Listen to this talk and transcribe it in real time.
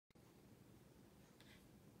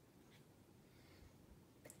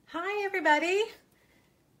Hi everybody,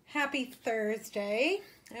 happy Thursday.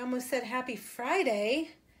 I almost said happy Friday,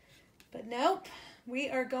 but nope. We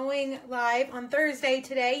are going live on Thursday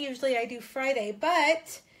today. Usually I do Friday,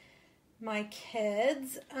 but my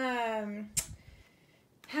kids have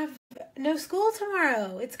no school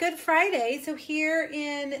tomorrow. It's Good Friday, so here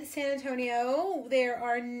in San Antonio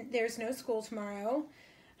there's no school tomorrow.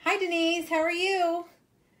 Hi Denise, how are you?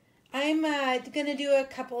 I'm going to do a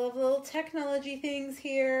couple of little technology things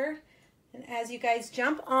here. And as you guys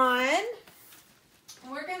jump on,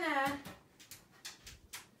 we're going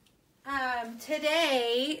to,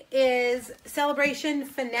 today is Celebration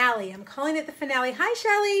Finale. I'm calling it the finale. Hi,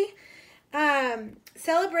 Shelly.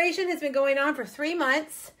 Celebration has been going on for 3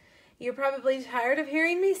 months. You're probably tired of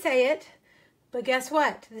hearing me say it. But guess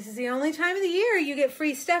what? This is the only time of the year you get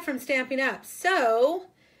free stuff from Stampin' Up. So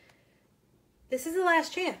this is the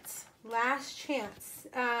last chance. Last chance.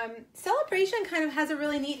 Celebration kind of has a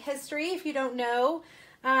really neat history if you don't know.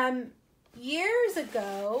 Years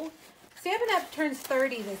ago, Stampin' Up turns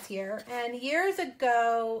 30 this year, and years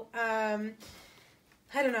ago, I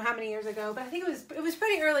don't know how many years ago, but I think it was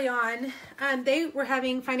pretty early on. They were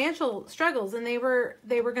having financial struggles, and they were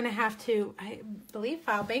going to have to, I believe,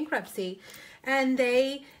 file bankruptcy, and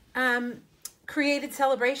they created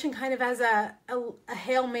Celebration kind of as a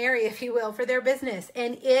Hail Mary, if you will, for their business,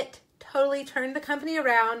 and it totally turned the company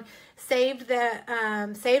around, saved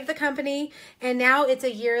the company, and now it's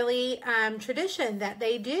a yearly tradition that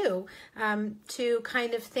they do to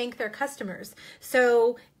kind of thank their customers.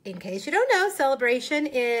 So in case you don't know, Celebration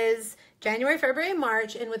is January, February, and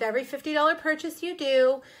March, and with every $50 purchase you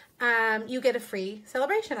do, you get a free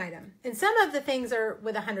Celebration item. And some of the things are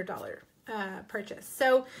with a $100 purchase.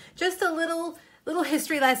 So just a little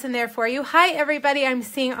history lesson there for you. Hi everybody, I'm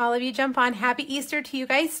seeing all of you jump on. Happy Easter to you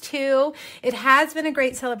guys too. It has been a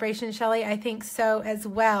great celebration, Shelly. I think so as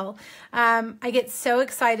well. I get so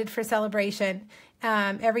excited for Celebration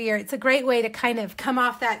every year. It's a great way to kind of come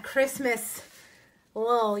off that Christmas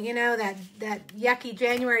lull. You know, that yucky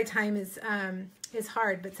January time is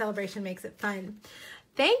hard, but Celebration makes it fun.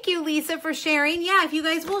 Thank you, Lisa, for sharing. Yeah, if you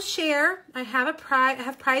guys will share, I have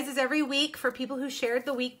prizes every week for people who shared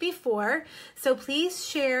the week before. So please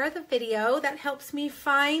share the video. That helps me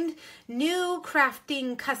find new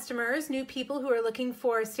crafting customers, new people who are looking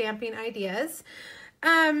for stamping ideas.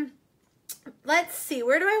 Let's see,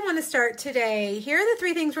 where do I want to start today? Here are the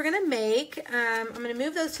 3 things we're going to make. I'm going to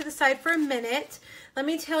move those to the side for a minute. Let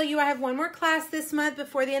me tell you, I have one more class this month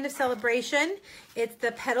before the end of Celebration. It's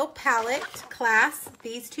the Petal Palette class,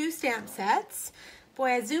 these 2 stamp sets.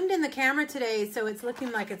 Boy, I zoomed in the camera today, so it's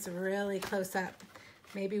looking like it's really close up.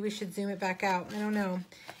 Maybe we should zoom it back out. I don't know.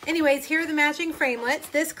 Anyways, here are the matching framelits.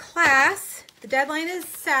 This class, the deadline is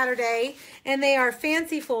Saturday, and they are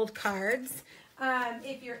fancy fold cards.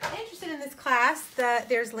 If you're interested in this class,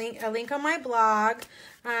 there's a link on my blog.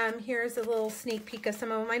 Here's a little sneak peek of some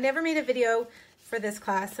of them. I never made a video for this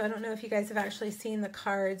class, so I don't know if you guys have actually seen the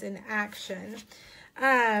cards in action.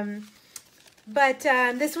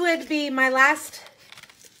 This would be my last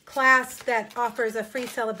class that offers a free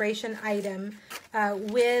Celebration item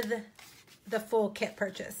with the full kit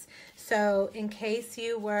purchase. So in case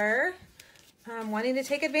you were wanting to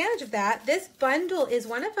take advantage of that, this bundle is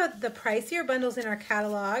one of the pricier bundles in our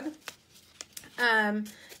catalog,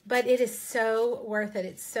 but it is so worth it.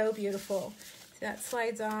 It's so beautiful. So that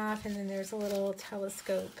slides off, and then there's a little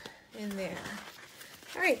telescope in there.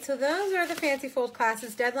 All right, so those are the fancy fold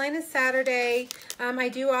classes. Deadline is Saturday. I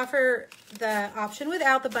do offer the option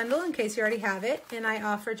without the bundle in case you already have it, and I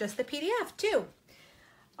offer just the PDF too.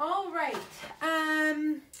 All right.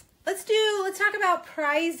 Let's talk about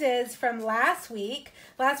prizes from last week.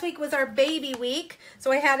 Last week was our baby week.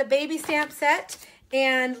 So I had a baby stamp set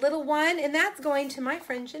and little one, and that's going to my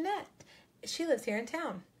friend Jeanette. She lives here in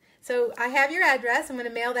town. So I have your address. I'm going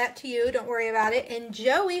to mail that to you. Don't worry about it. And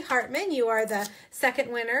Joey Hartman, you are the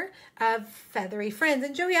second winner of Feathery Friends.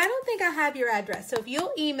 And Joey, I don't think I have your address. So if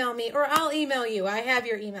you'll email me, or I'll email you. I have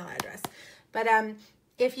your email address. But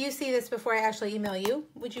if you see this before I actually email you,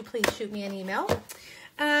 would you please shoot me an email?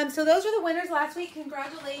 So those are the winners last week.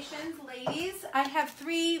 Congratulations, ladies. I have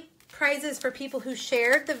 3 prizes for people who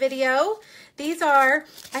shared the video. These are,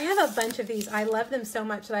 I have a bunch of these. I love them so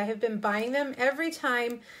much that I have been buying them every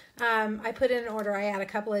time I put in an order. I add a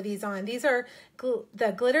couple of these on. These are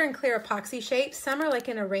the glitter and clear epoxy shapes. Some are like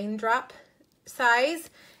in a raindrop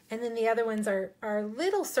size, and then the other ones are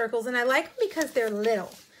little circles, and I like them because they're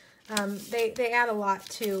little. They add a lot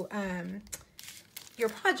to your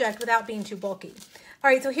project without being too bulky. All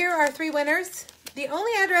right, so here are 3 winners. The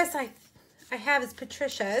only address I have is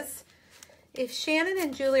Patricia's, if Shannon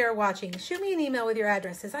and Julie are watching, shoot me an email with your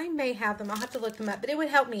addresses. I may have them. I'll have to look them up. But it would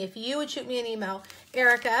help me if you would shoot me an email.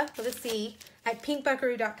 Erica, with a C, at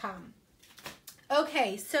pinkbuckaroo.com.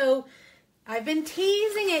 Okay, so I've been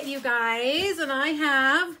teasing it, you guys. And I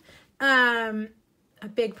have a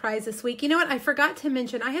big prize this week. You know what? I forgot to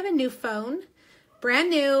mention. I have a new phone. Brand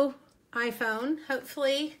new iPhone.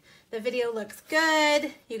 Hopefully the video looks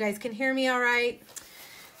good. You guys can hear me all right.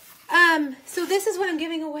 So this is what I'm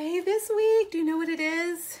giving away this week. Do you know what it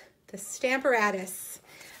is? The Stamparatus.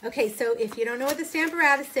 Okay, so if you don't know what the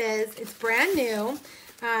Stamparatus is, it's brand new.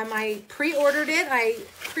 I pre-ordered it. I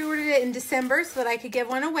pre-ordered it in December so that I could give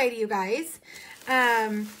one away to you guys.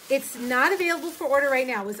 It's not available for order right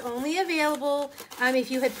now. It was only available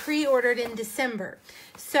if you had pre-ordered in December.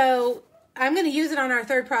 So I'm going to use it on our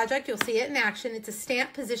third project. You'll see it in action. It's a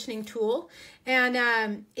stamp positioning tool,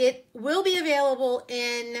 and it will be available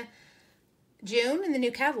in June in the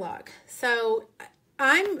new catalog. So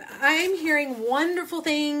I'm hearing wonderful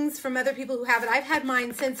things from other people who have it. I've had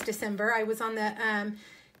mine since December. I was on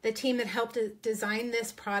the team that helped to design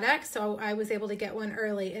this product, so I was able to get one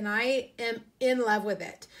early, and I am in love with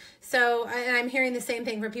it. So, and I'm hearing the same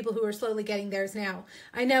thing from people who are slowly getting theirs now.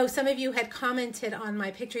 I know some of you had commented on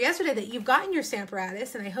my picture yesterday that you've gotten your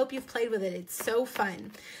Stamparatus, and I hope you've played with it. It's so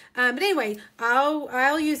fun. But anyway,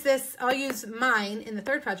 I'll use this. I'll use mine in the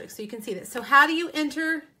third project so you can see this. So how do you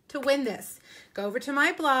enter to win this? Go over to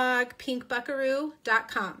my blog,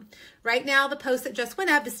 pinkbuckaroo.com. Right now, the post that just went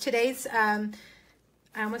up is today's,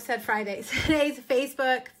 I almost said Friday, today's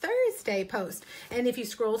Facebook Thursday post. And if you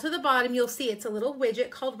scroll to the bottom, you'll see it's a little widget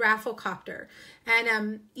called Rafflecopter.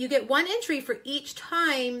 And you get one entry for each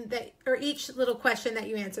time that, or each little question that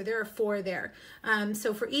you answer. There are 4 there.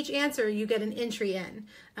 So for each answer, you get an entry in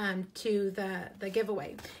to the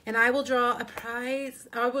giveaway. And I will draw a prize.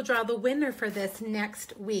 I will draw the winner for this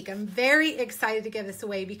next week. I'm very excited to give this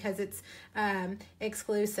away because it's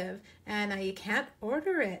exclusive and you can't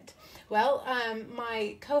order it. Well,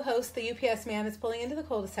 my co-host, the UPS man, is pulling into the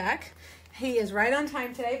cul-de-sac. He is right on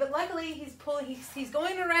time today, but luckily he's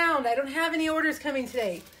going around. I don't have any orders coming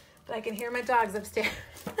today, but I can hear my dogs upstairs.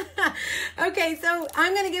 Okay, so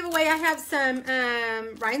I'm going to give away, I have some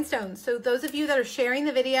rhinestones. So those of you that are sharing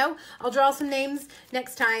the video, I'll draw some names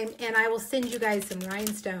next time, and I will send you guys some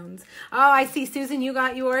rhinestones. Oh, I see, Susan, you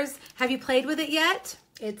got yours. Have you played with it yet?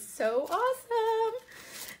 It's so awesome.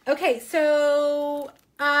 Okay, so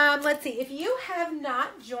let's see. If you have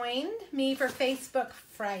not joined me for Facebook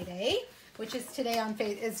Friday, which is today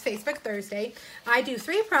is Facebook Thursday, I do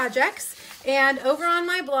 3 projects, and over on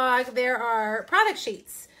my blog there are product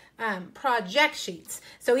sheets, project sheets.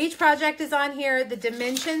 So each project is on here, the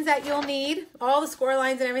dimensions that you'll need, all the score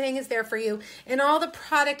lines and everything is there for you, and all the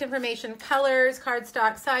product information, colors,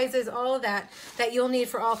 cardstock, sizes, all of that you'll need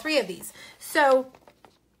for all 3 of these. So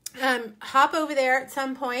hop over there at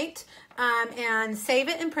some point and save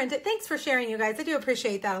it and print it. Thanks for sharing, you guys. I do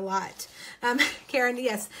appreciate that a lot. Karen,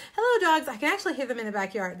 yes. Hello, dogs. I can actually hear them in the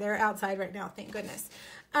backyard. They're outside right now, thank goodness.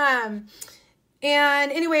 And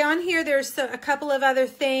anyway, on here, there's a couple of other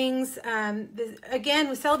things. Again,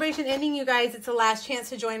 with Celebration ending, you guys, it's the last chance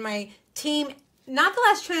to join my team. Not the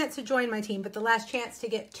last chance to join my team, but the last chance to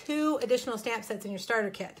get 2 additional stamp sets in your starter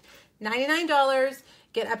kit. $99,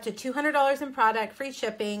 get up to $200 in product, free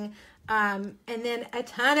shipping, and then a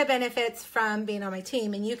ton of benefits from being on my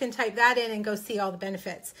team. And you can type that in and go see all the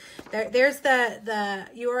benefits. There's the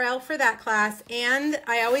URL for that class. And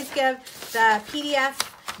I always give the PDF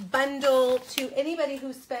bundle to anybody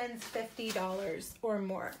who spends $50 or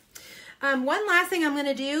more. One last thing I'm going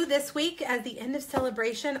to do this week at the end of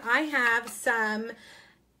Celebration, I have some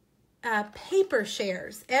paper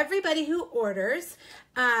shares. Everybody who orders,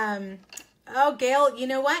 oh, Gail, you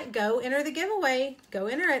know what? Go enter the giveaway. Go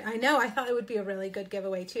enter it. I know. I thought it would be a really good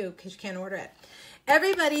giveaway, too, because you can't order it.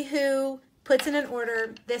 Everybody who puts in an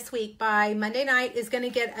order this week by Monday night is going to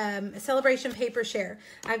get a Celebration paper share.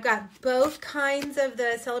 I've got both kinds of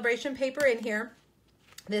the Celebration paper in here.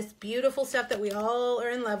 This beautiful stuff that we all are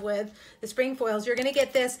in love with, the spring foils. You're going to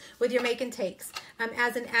get this with your make and takes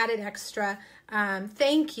as an added extra.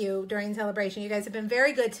 Thank you during Celebration. You guys have been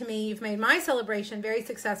very good to me. You've made my Celebration very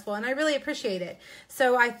successful, and I really appreciate it.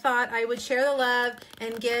 So I thought I would share the love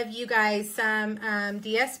and give you guys some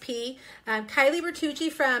DSP. Kylie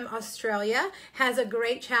Bertucci from Australia has a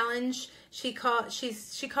great challenge. She calls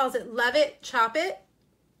it Love It, Chop It,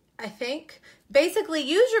 I think. Basically,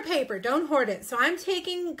 use your paper. Don't hoard it. So I'm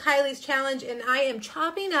taking Kylie's challenge, and I am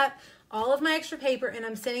chopping up all of my extra paper, and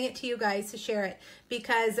I'm sending it to you guys to share it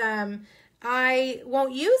because I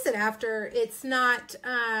won't use it after it's not,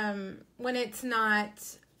 when it's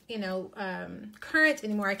not you know, current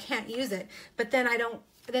anymore. I can't use it, but then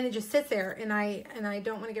then it just sits there, and I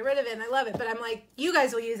don't want to get rid of it, and I love it, but I'm like, you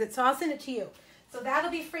guys will use it, so I'll send it to you. So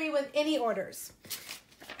that'll be free with any orders.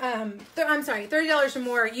 I'm sorry, $30 or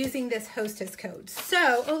more using this hostess code.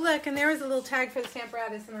 So, oh look, and there was a little tag for the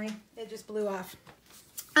Stamparatus, and it just blew off.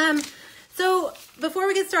 So before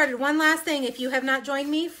we get started, one last thing. If you have not joined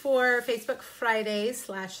me for Facebook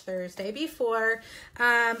Friday/Thursday before,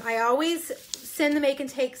 I always send the make and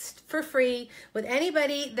takes for free with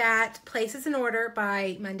anybody that places an order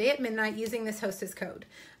by Monday at midnight using this hostess code.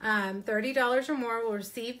 $30 or more will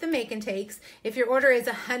receive the make and takes. If your order is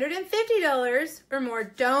 $150 or more,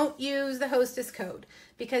 don't use the hostess code,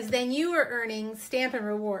 because then you are earning Stampin'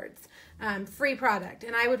 Rewards, free product,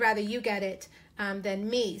 and I would rather you get it than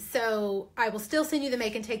me. So I will still send you the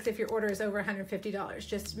make and takes if your order is over $150.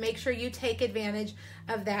 Just make sure you take advantage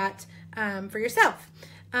of that for yourself.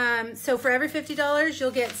 So for every $50, you'll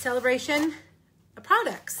get Celebration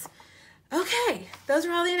products. Okay, those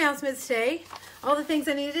are all the announcements today. All the things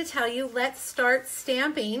I needed to tell you. Let's start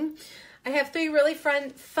stamping. I have 3 really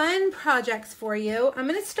fun projects for you. I'm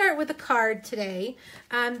going to start with a card today.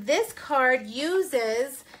 This card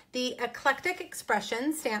uses the Eclectic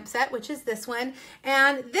Expression stamp set, which is this one.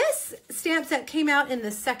 And this stamp set came out in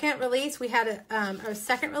the second release. We had a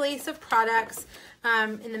second release of products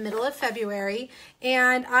in the middle of February.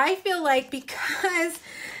 And I feel like because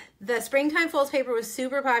the Springtime Foils paper was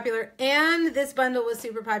super popular and this bundle was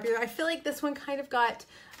super popular, I feel like this one kind of got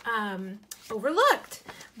overlooked,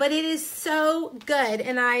 but it is so good,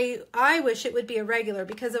 and I wish it would be a regular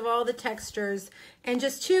because of all the textures and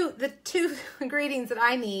just the two ingredients that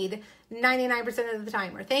I need 99% of the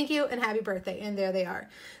time are thank you and happy birthday, and there they are.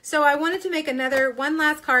 So I wanted to make one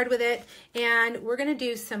last card with it, and we're going to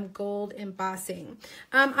do some gold embossing.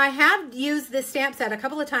 I have used this stamp set a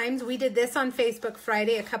couple of times. We did this on Facebook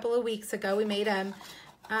Friday a couple of weeks ago. We made a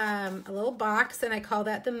little box, and I call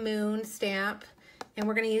that the moon stamp. And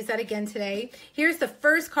we're going to use that again today. Here's the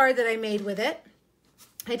first card that I made with it.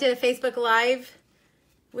 I did a Facebook Live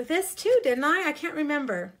with this too, didn't I? I can't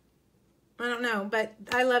remember. I don't know, but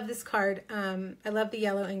I love this card. I love the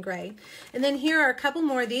yellow and gray. And then here are a couple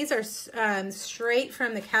more. These are straight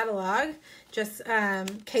from the catalog. Just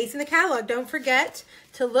case in the catalog. Don't forget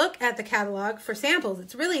to look at the catalog for samples.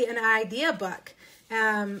 It's really an idea book.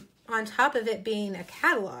 On top of it being a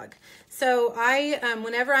catalog. So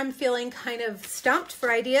whenever I'm feeling kind of stumped for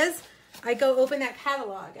ideas, I go open that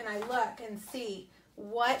catalog and I look and see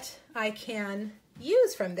what I can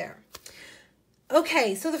use from there.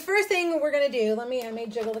 Okay, so the first thing we're gonna do, I may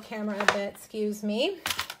jiggle the camera a bit, excuse me.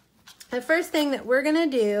 The first thing that we're gonna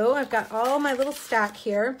do, I've got all my little stack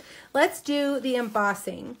here. Let's do the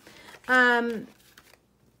embossing.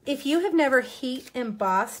 If you have never heat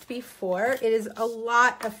embossed before, it is a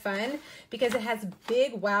lot of fun because it has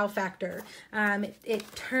big wow factor.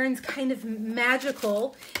 It turns kind of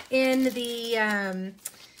magical in the,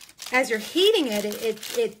 as you're heating it,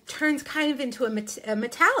 it turns kind of into a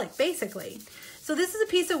metallic, basically. So this is a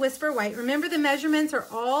piece of Whisper White. Remember, the measurements are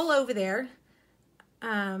all over there.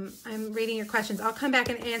 I'm reading your questions. I'll come back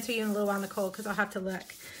and answer you in a little while, Nicole, because I'll have to look.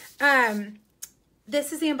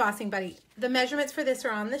 This is the Embossing Buddy. The measurements for this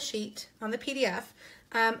are on the sheet, on the PDF.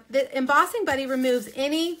 The Embossing Buddy removes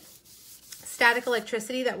any static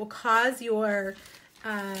electricity that will cause your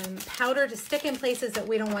powder to stick in places that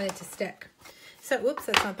we don't want it to stick. So, oops,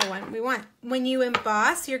 that's not the one we want. When you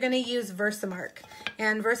emboss, you're going to use Versamark.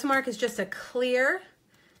 And Versamark is just a clear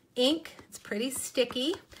ink. It's pretty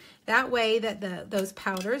sticky. That way that those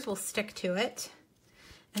powders will stick to it.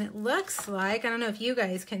 And it looks like, I don't know if you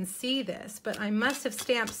guys can see this, but I must have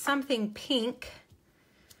stamped something pink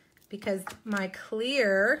because my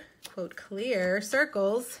clear, quote, clear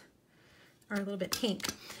circles are a little bit pink.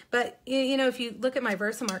 But, you know, if you look at my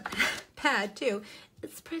Versamark pad too,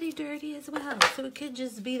 it's pretty dirty as well. So it could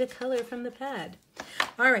just be the color from the pad.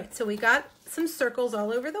 All right, so we got some circles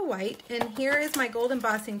all over the white. And here is my gold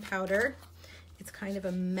embossing powder. It's kind of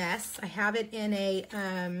a mess. I have it in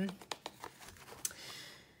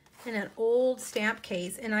an old stamp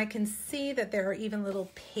case, and I can see that there are even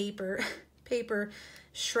little paper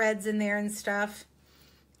shreds in there and stuff.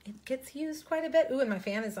 It gets used quite a bit. Ooh, and my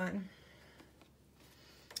fan is on.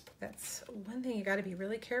 That's one thing you got to be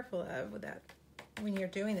really careful of with that when you're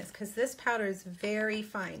doing this, because this powder is very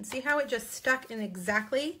fine. See how it just stuck in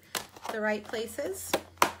exactly the right places?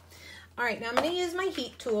 All right, now I'm going to use my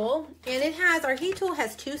heat tool, and our heat tool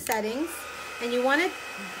has 2 settings, and you want to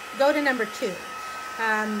go to number 2.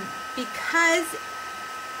 Because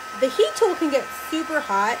the heat tool can get super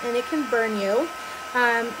hot and it can burn you.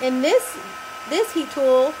 And this heat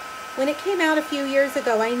tool when it came out a few years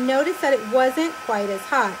ago, I noticed that it wasn't quite as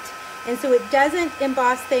hot. And so it doesn't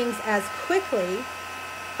emboss things as quickly,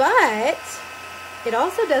 but it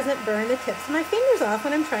also doesn't burn the tips of my fingers off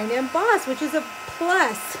when I'm trying to emboss, which is a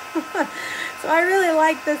plus. So I really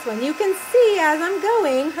like this one. You can see as I'm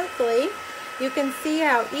going, hopefully, you can see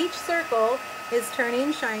how each circle is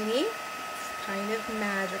turning shiny. It's kind of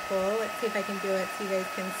magical. Let's see if I can do it so you guys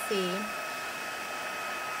can see.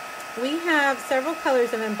 We have several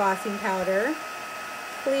colors of embossing powder.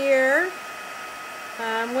 Clear.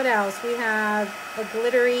 What else? We have a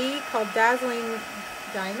glittery called Dazzling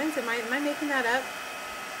Diamonds. Am I making that up?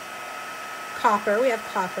 Copper. We have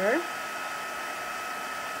copper.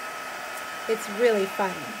 It's really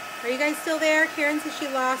fun. Are you guys still there? Karen says she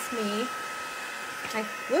lost me.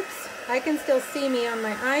 Whoops. I can still see me on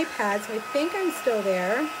my iPad, so I think I'm still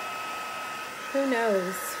there. Who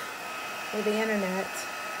knows? With the internet.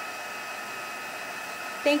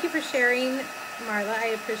 Thank you for sharing, Marla. I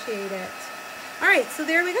appreciate it. All right, so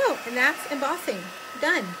there we go. And that's embossing.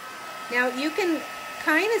 Done. Now you can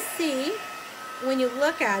kind of see when you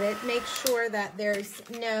look at it, make sure that there's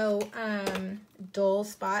no dull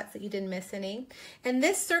spots, that you didn't miss any. And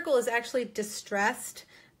this circle is actually distressed.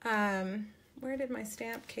 Where did my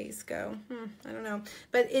stamp case go? I don't know.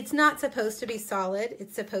 But it's not supposed to be solid.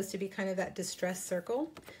 It's supposed to be kind of that distressed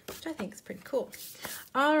circle, which I think is pretty cool.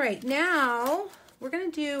 All right, now we're gonna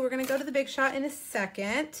go to the Big Shot in a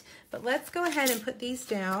second, but let's go ahead and put these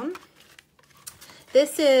down.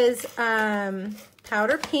 This is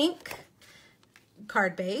powder pink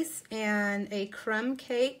card base and a crumb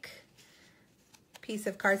cake piece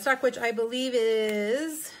of cardstock, which I believe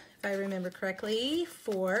is, if I remember correctly,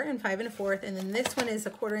 4 and 5 1/4, and then this one is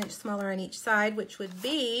a 1/4 inch smaller on each side, which would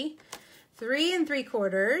be 3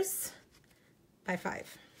 3/4 by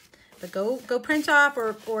 5. But go print off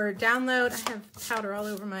or download. I have powder all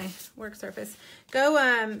over my work surface. Go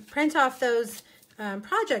print off those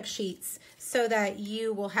project sheets so that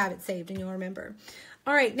you will have it saved and you'll remember.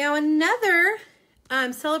 All right, now another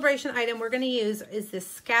celebration item we're going to use is this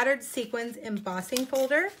Scattered Sequins embossing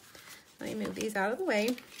folder. Let me move these out of the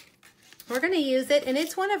way. We're going to use it, and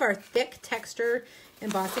it's one of our thick texture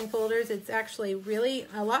embossing folders. It's actually really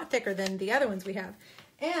a lot thicker than the other ones we have.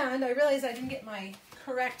 And I realized I didn't get my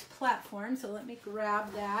correct platform, so let me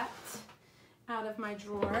grab that out of my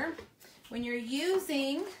drawer. When you're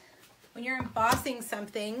embossing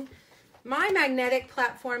something, my magnetic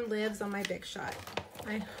platform lives on my Big Shot.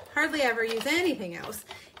 I hardly ever use anything else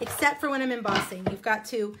except for when I'm embossing. You've got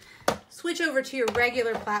to switch over to your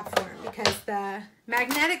regular platform because the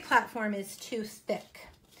magnetic platform is too thick.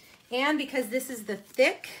 And because this is the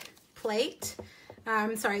thick plate,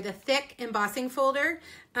 the thick embossing folder,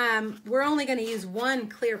 we're only going to use one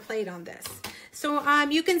clear plate on this. So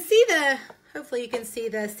you can see hopefully you can see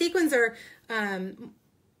the sequins are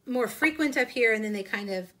more frequent up here, and then they kind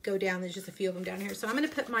of go down. There's just a few of them down here. So I'm going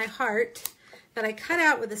to put my heart that I cut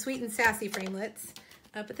out with the Sweet and Sassy framelits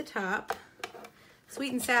up at the top.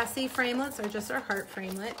 Sweet and Sassy framelits are just our heart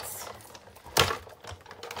framelits.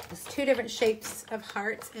 There's 2 different shapes of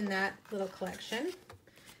hearts in that little collection.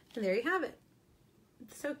 And there you have it.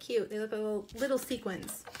 It's so cute. They look like little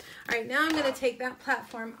sequins. All right, now I'm going to take that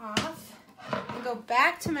platform off and go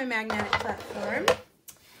back to my magnetic platform.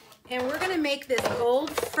 And we're going to make this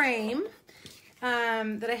gold frame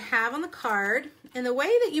that I have on the card. And the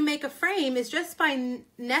way that you make a frame is just by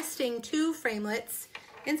nesting 2 framelits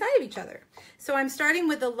inside of each other. So I'm starting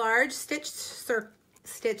with a large stitched square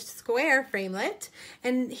framelit.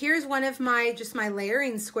 And here's one of my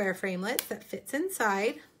layering square framelits that fits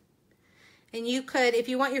inside. And you could, if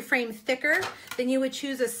you want your frame thicker, then you would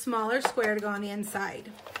choose a smaller square to go on the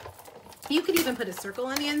inside. You could even put a circle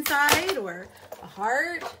on the inside or a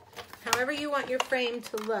heart, however you want your frame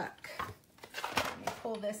to look. Let me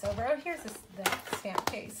pull this over. Oh, here's the stamp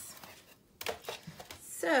case.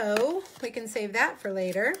 So we can save that for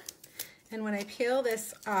later. And when I peel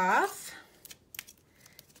this off,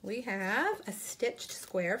 we have a stitched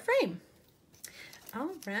square frame.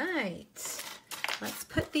 All right. Let's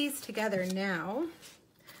put these together now.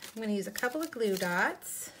 I'm going to use a couple of glue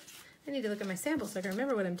dots. I need to look at my sample so I can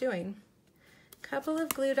remember what I'm doing. A couple of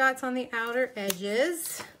glue dots on the outer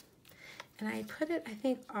edges. And I put it, I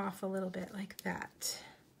think, off a little bit like that.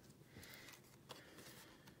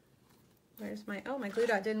 Where's my glue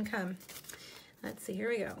dot didn't come. Let's see, here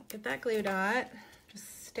we go. Get that glue dot,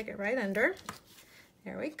 just stick it right under.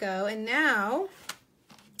 There we go. And now,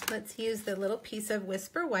 let's use the little piece of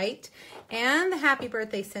Whisper White and the Happy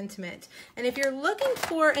Birthday Sentiment. And if you're looking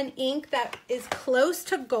for an ink that is close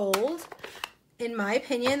to gold in my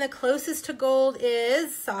opinion, the closest to gold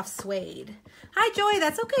is soft suede. Hi, Joy.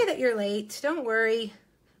 That's okay that you're late. Don't worry.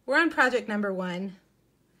 We're on project number 1.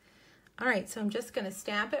 All right, so I'm just going to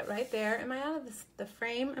stamp it right there. Am I out of the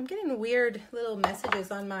frame? I'm getting weird little messages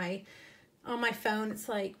on my phone. It's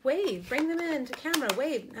like, wave, bring them into camera,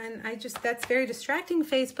 wave. And that's very distracting,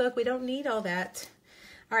 Facebook. We don't need all that.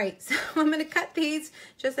 All right, so I'm going to cut these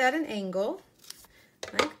just at an angle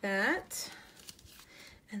like that.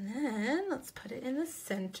 And then let's put it in the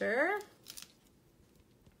center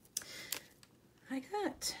like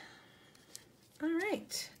that. All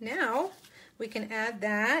right, now we can add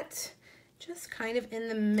that just kind of in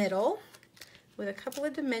the middle with a couple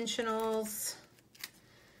of dimensionals.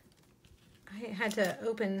 I had to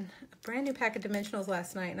open a brand new pack of dimensionals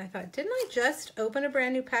last night, and I thought, didn't I just open a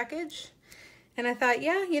brand new package? And I thought,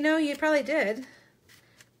 yeah, you know, you probably did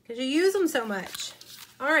because you use them so much.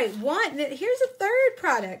 All right, here's a third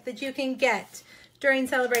product that you can get during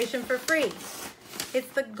Celebration for free. It's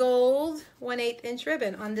the gold 1/8 inch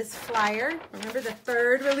ribbon on this flyer. Remember the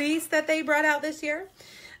third release that they brought out this year?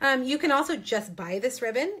 You can also just buy this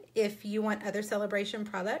ribbon if you want other Celebration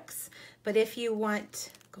products. But if you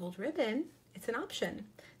want gold ribbon, it's an option.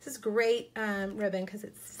 This is great ribbon because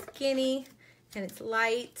it's skinny and it's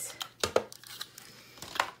light.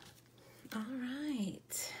 All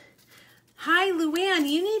right. Hi, Luann.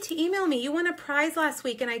 You need to email me. You won a prize last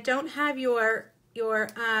week and I don't have your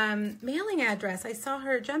mailing address. I saw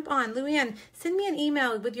her jump on. Luann, send me an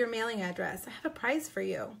email with your mailing address. I have a prize for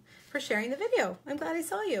you for sharing the video. I'm glad I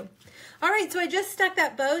saw you. All right, so I just stuck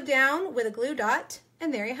that bow down with a glue dot,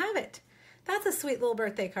 and there you have it. That's a sweet little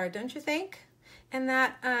birthday card, don't you think? And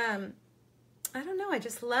that, I don't know, I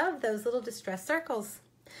just love those little distress circles.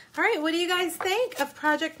 All right, what do you guys think of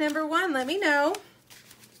project number 1? Let me know.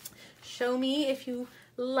 Show me if you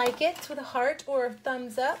like it with a heart or a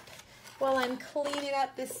thumbs up while I'm cleaning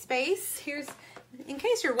up this space. Here's, in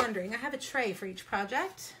case you're wondering, I have a tray for each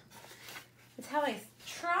project. It's how I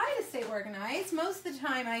try to stay organized. Most of the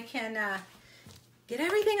time I can get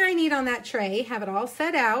everything I need on that tray, have it all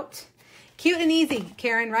set out. Cute and easy,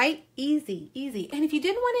 Karen, right? Easy, easy. And if you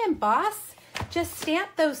didn't want to emboss, just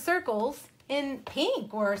stamp those circles in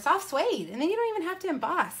pink or soft suede, and then you don't even have to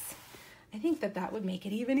emboss. I think that would make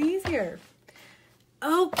it even easier.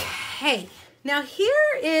 Okay, now here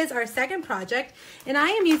is our second project, and I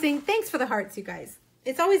am using, thanks for the hearts, you guys.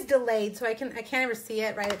 It's always delayed, so I can't ever see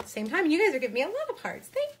it right at the same time. And you guys are giving me a lot of hearts.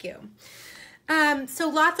 Thank you. So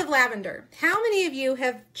lots of lavender. How many of you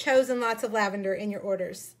have chosen lots of lavender in your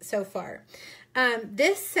orders so far?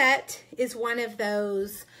 This set is one of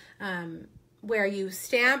those where you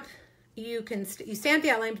stamp. You stamp the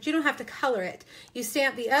outline, but you don't have to color it. You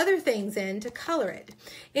stamp the other things in to color it.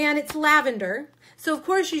 And it's lavender. So of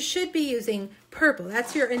course you should be using purple.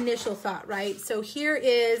 That's your initial thought, right? So here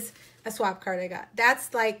is a swap card I got.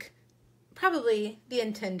 That's like probably the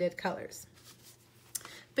intended colors.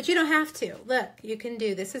 But you don't have to. Look, you can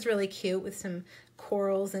do, this is really cute with some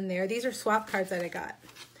corals in there. These are swap cards that I got.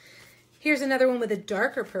 Here's another one with a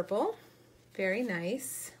darker purple. Very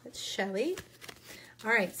nice. That's Shelly. All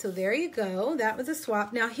right, so there you go. That was a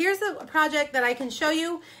swap. Now here's a project that I can show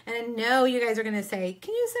you, and I know you guys are gonna say,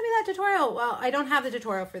 can you send me that tutorial? Well, I don't have the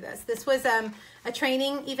tutorial for this. This was a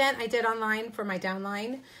training event I did online for my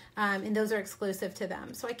downline, and those are exclusive to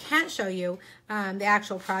them. So I can't show you the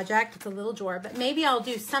actual project. It's a little drawer, but maybe I'll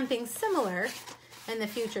do something similar in the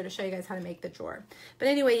future to show you guys how to make the drawer. But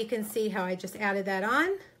anyway, you can see how I just added that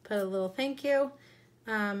on, put a little thank you,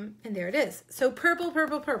 and there it is. So purple,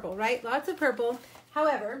 purple, purple, right? Lots of purple.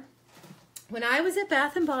 However, when I was at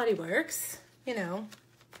Bath & Body Works, you know,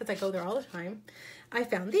 because I go there all the time, I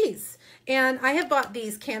found these. And I have bought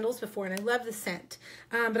these candles before, and I love the scent.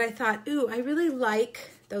 But I thought, ooh, I really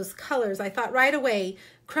like those colors. I thought right away,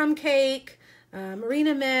 crumb cake,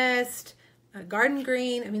 marina mist, garden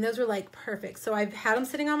green. I mean, those were like perfect. So I've had them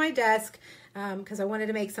sitting on my desk because I wanted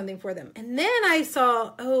to make something for them. And then I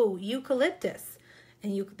saw, oh, eucalyptus.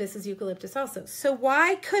 And this is eucalyptus also. So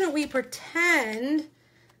why couldn't we pretend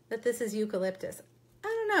that this is eucalyptus? I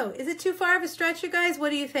don't know. Is it too far of a stretch, you guys? What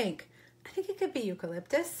do you think? I think it could be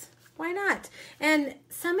eucalyptus. Why not? And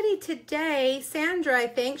somebody today, Sandra, I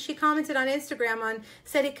think, she commented on Instagram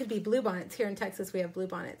said it could be bluebonnets. Here in Texas, we have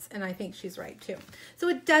bluebonnets, and I think she's right too. So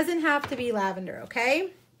it doesn't have to be lavender, okay?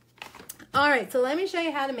 All right, so let me show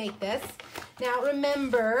you how to make this. Now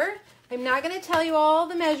remember, I'm not going to tell you all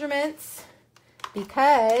the measurements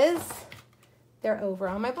because they're over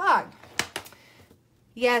on my blog.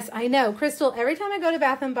 Yes, I know. Crystal, every time I go to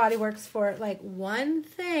Bath & Body Works for like one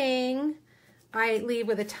thing, I leave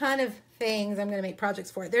with a ton of things I'm going to make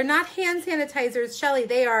projects for. They're not hand sanitizers, Shelly.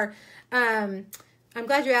 They are, I'm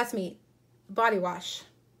glad you asked me, body wash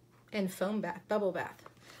and foam bath, bubble bath.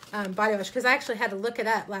 Body wash, because I actually had to look it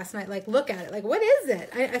up last night, like look at it, like what is it?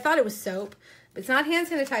 I thought it was soap, but it's not hand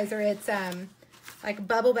sanitizer. It's like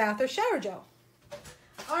bubble bath or shower gel.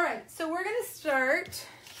 All right, so we're going to start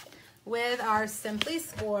with our Simply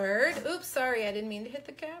Scored. Oops, sorry, I didn't mean to hit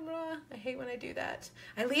the camera. I hate when I do that.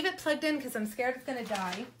 I leave it plugged in because I'm scared it's going to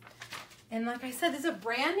die. And like I said, this is a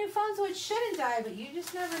brand new phone, so it shouldn't die, but you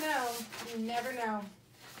just never know. You never know.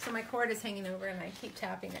 So my cord is hanging over and I keep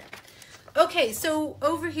tapping it. Okay, so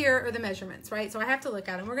over here are the measurements, right? So I have to look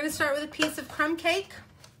at them. We're going to start with a piece of crumb cake.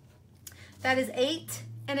 That is 8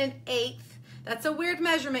 1/8. That's a weird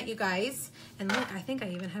measurement, you guys. And look, I think I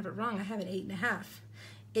even have it wrong. I have it 8 1/2.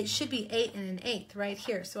 It should be 8 1/8 right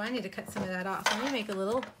here. So I need to cut some of that off. Let me make a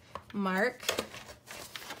little mark.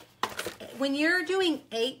 When you're doing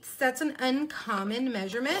 8ths, that's an uncommon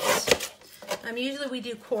measurement. Usually we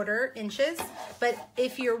do 1/4 inches. But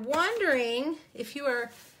if you're wondering, if you are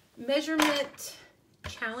measuring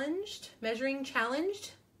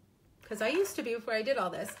challenged, because I used to be before I did all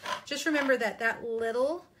this, just remember that that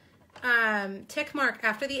little tick mark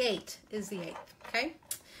after the 8 is the 8th, okay?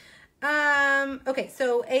 Okay,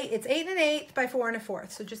 so it's 8 1/8 by 4 1/4,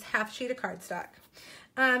 so just half sheet of cardstock.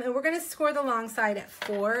 And we're going to score the long side at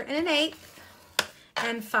 4 1/8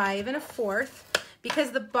 and 5 1/4,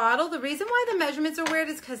 because the bottle, the reason why the measurements are weird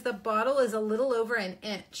is because the bottle is a little over 1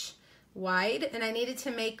 inch wide, and I needed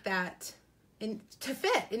to make that to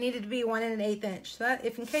fit. It needed to be 1 1/8 inch, so that,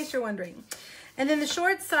 if in case you're wondering. And then the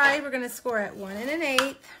short side, we're going to score at 1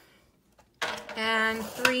 1/8 and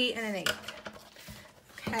 3 1/8.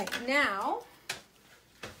 Okay, now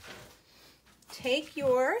take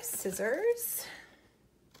your scissors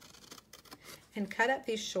and cut up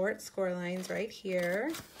these short score lines right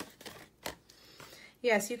here.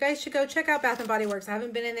 Yes, you guys should go check out Bath & Body Works. I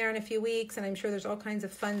haven't been in there in a few weeks, and I'm sure there's all kinds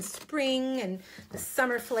of fun spring and the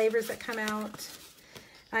summer flavors that come out.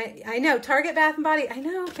 I know, Target, Bath & Body. I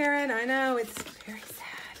know, Karen, I know. It's very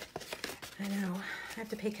sad. I know. I have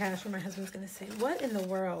to pay cash, or my husband's going to say, what in the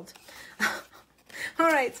world? All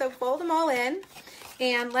right, so fold them all in,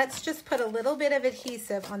 and let's just put a little bit of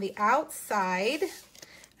adhesive on the outside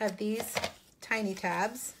of these tiny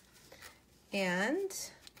tabs and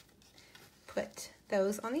put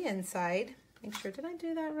those on the inside. Make sure, did I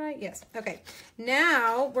do that right? Yes. Okay.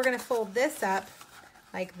 Now we're going to fold this up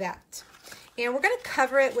like that. And we're going to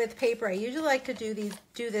cover it with paper. I usually like to do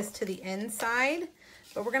this to the inside,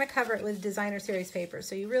 but we're going to cover it with Designer Series paper,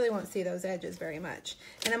 so you really won't see those edges very much.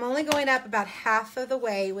 And I'm only going up about half of the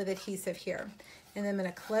way with adhesive here. And then I'm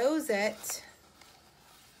going to close it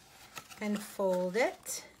and fold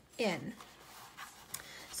it in.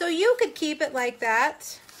 So you could keep it like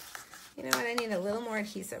that. You know what, I need a little more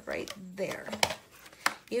adhesive right there.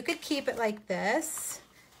 You could keep it like this,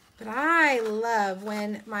 but I love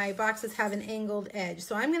when my boxes have an angled edge.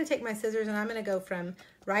 So I'm going to take my scissors and I'm going to go from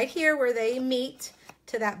right here where they meet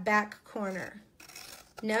to that back corner.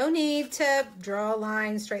 No need to draw a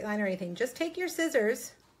line, straight line, or anything. Just take your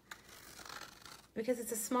scissors, because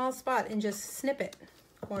it's a small spot, and just snip it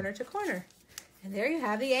corner to corner. And there you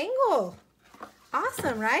have the angle.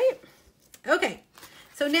 Awesome, right? Okay.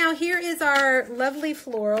 So now here is our lovely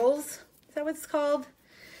florals. Is that what it's called?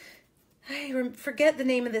 I forget the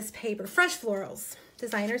name of this paper. Fresh Florals.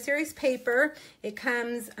 Designer Series paper. It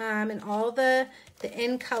comes in all the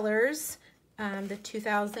in colors, the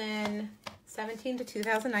 2017 to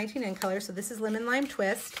 2019 in colors. So this is Lemon Lime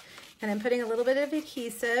Twist. And I'm putting a little bit of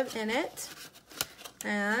adhesive in it.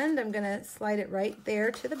 And I'm going to slide it right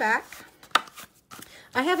there to the back.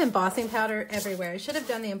 I have embossing powder everywhere. I should have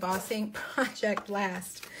done the embossing project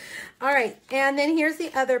last. All right, and then here's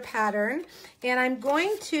the other pattern. And I'm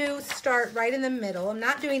going to start right in the middle. I'm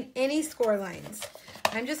not doing any score lines.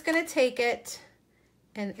 I'm just going to take it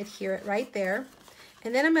and adhere it right there.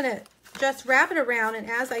 And then I'm going to just wrap it around, and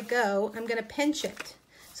as I go, I'm going to pinch it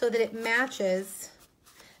so that it matches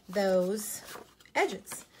those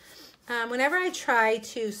edges. Whenever I try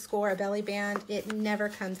to score a belly band, it never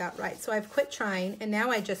comes out right. So I've quit trying, and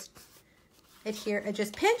now I just adhere. I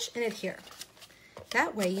just pinch and adhere.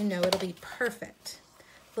 That way you know it'll be perfect.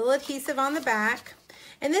 Little adhesive on the back.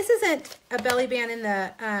 And this isn't a belly band in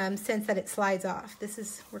the sense that it slides off. This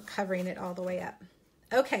is, we're covering it all the way up.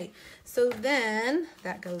 Okay, so then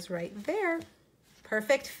that goes right there.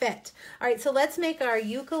 Perfect fit. All right, so let's make our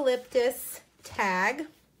eucalyptus tag.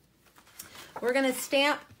 We're going to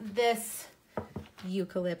stamp this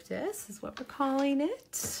eucalyptus, is what we're calling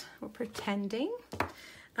it. We're pretending.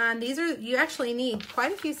 These are, you actually need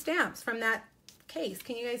quite a few stamps from that case.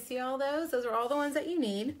 Can you guys see all those? Those are all the ones that you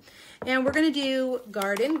need. And we're going to do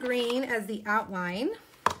garden green as the outline.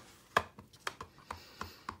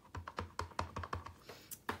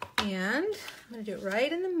 And I'm going to do it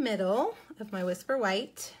right in the middle of my Whisper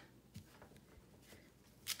White.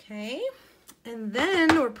 Okay. And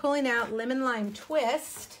then we're pulling out Lemon Lime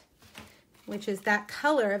Twist, which is that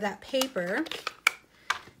color of that paper.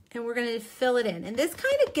 And we're going to fill it in. And this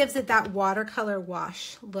kind of gives it that watercolor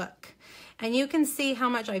wash look. And you can see how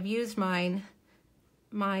much I've used mine.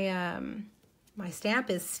 My stamp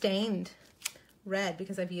is stained red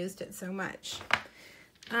because I've used it so much.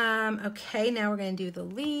 Okay, now we're going to do the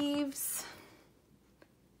leaves.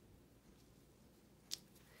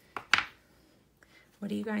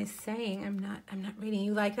 What are you guys saying? I'm not reading.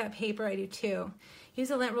 You like that paper? I do too. Use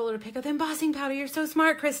a lint roller to pick up the embossing powder. You're so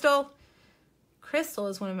smart, Crystal. Crystal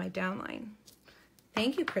is one of my downline.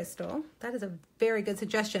 Thank you, Crystal. That is a very good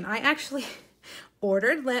suggestion. I actually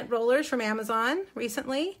ordered lint rollers from Amazon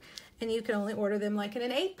recently, and you can only order them like in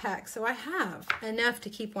an 8-pack. So I have enough to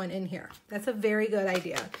keep one in here. That's a very good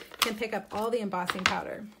idea. You can pick up all the embossing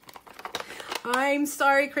powder. I'm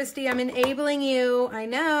sorry, Christy. I'm enabling you. I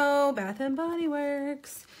know, Bath and Body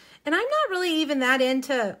Works. And I'm not really even that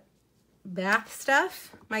into bath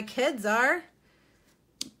stuff. My kids are,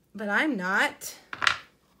 but I'm not.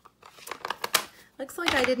 Looks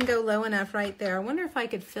like I didn't go low enough right there. I wonder if I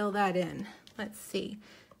could fill that in. Let's see.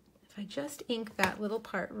 If I just ink that little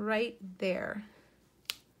part right there.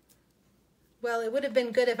 Well, it would have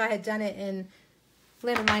been good if I had done it in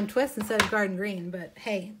Lemon Lime Twist instead of Garden Green, but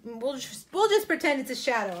hey, we'll just pretend it's a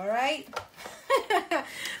shadow, all right?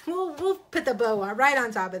 we'll put the bow on right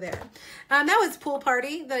on top of there. That was Pool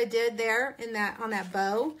Party that I did there on that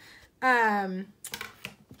bow. And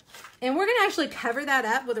we're gonna actually cover that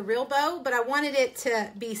up with a real bow, but I wanted it to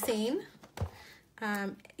be seen,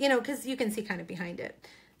 you know, because you can see kind of behind it.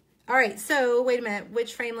 All right, so wait a minute,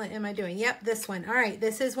 which framelit am I doing? Yep, this one. All right,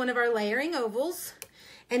 this is one of our layering ovals,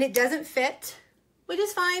 and it doesn't fit, which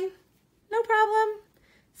is fine, no problem,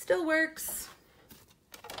 still works.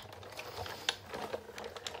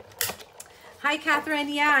 Hi, Catherine.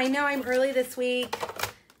 Yeah, I know I'm early this week.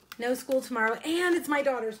 No school tomorrow, and it's my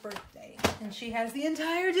daughter's birthday, and she has the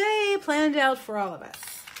entire day planned out for all of us.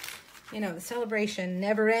 You know, the celebration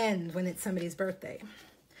never ends when it's somebody's birthday.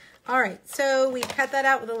 All right, so we cut that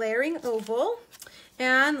out with a layering oval,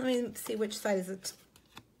 and let me see which side is it.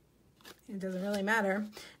 It doesn't really matter.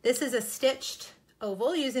 This is a stitched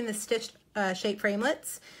oval using the stitched shape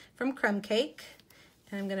framelits from Crumb Cake,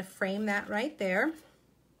 and I'm going to frame that right there.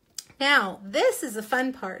 Now, this is the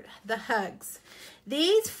fun part, the hugs.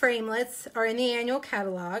 These framelits are in the annual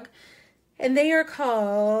catalog, and they are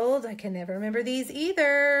called, I can never remember these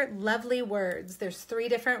either, Lovely Words. There's 3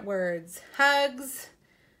 different words, hugs,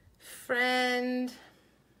 friend,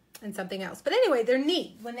 and something else. But anyway, they're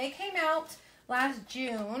neat. When they came out last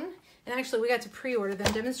June, and actually we got to pre-order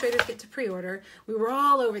them, demonstrators get to pre-order, we were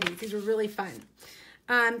all over these. These were really fun.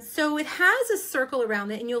 So it has a circle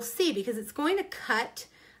around it, and you'll see because it's going to cut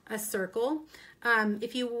a circle.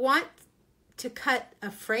 If you want to cut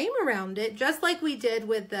a frame around it, just like we did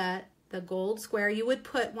with the gold square, you would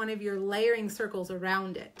put one of your layering circles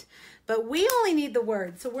around it. But we only need the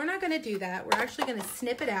word, so we're not going to do that. We're actually going to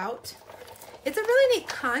snip it out. It's a really neat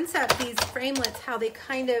concept, these framelits, how they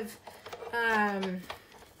kind of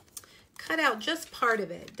cut out just part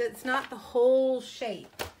of it. It's not the whole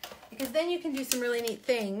shape, because then you can do some really neat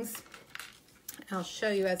things. I'll show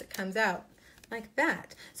you as it comes out, like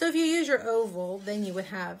that. So if you use your oval, then you would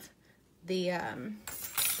have the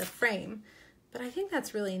frame. But I think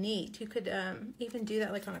that's really neat. You could even do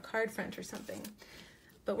that like on a card front or something.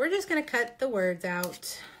 But we're just going to cut the words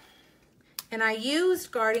out. And I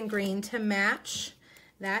used Garden Green to match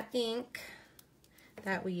that ink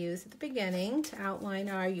that we used at the beginning to outline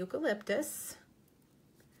our eucalyptus.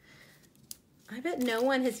 I bet no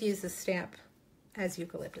one has used this stamp as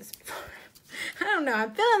eucalyptus before. I don't know.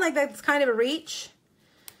 I'm feeling like that's kind of a reach.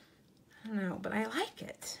 I don't know, but I like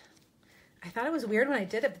it. I thought it was weird when I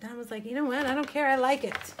did it, but then I was like, you know what? I don't care. I like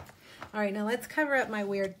it. All right, now let's cover up my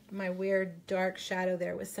weird dark shadow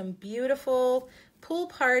there with some beautiful Pool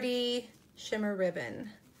Party shimmer ribbon.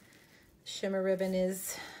 Shimmer ribbon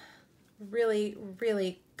is really,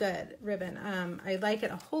 really good ribbon. I like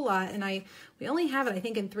it a whole lot, and we only have it, I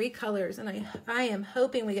think, in 3 colors, and I am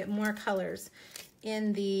hoping we get more colors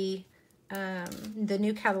in the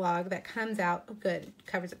new catalog that comes out. Oh, good,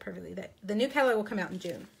 covers it perfectly. The new catalog will come out in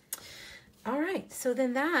June. All right, so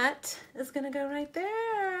then that is gonna go right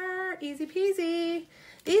there. Easy peasy.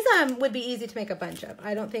 These would be easy to make a bunch of.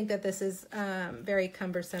 I don't think that this is very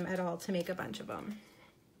cumbersome at all to make a bunch of them.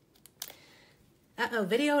 Uh-oh,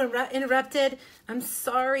 video interrupted. I'm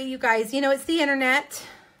sorry, you guys. You know, it's the internet.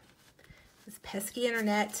 This pesky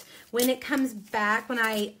internet. When it comes back, when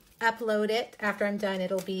I upload it, after I'm done,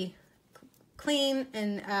 it'll be clean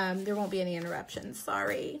and there won't be any interruptions.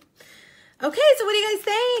 Sorry. Okay, so what do you guys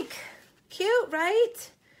think? Cute,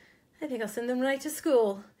 right? I think I'll send them right to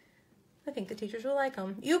school. I think the teachers will like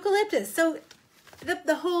them. Eucalyptus. So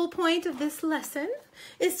the whole point of this lesson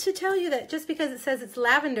is to tell you that just because it says it's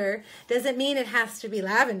lavender doesn't mean it has to be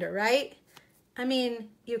lavender, right? I mean,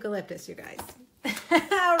 eucalyptus, you guys.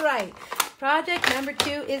 All right. Project number 2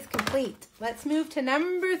 is complete. Let's move to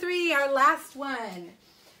number 3, our last one.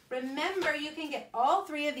 Remember, you can get all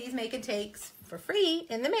 3 of these make and takes for free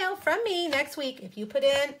in the mail from me next week if you put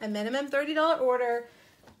in a minimum $30 order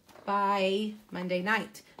by Monday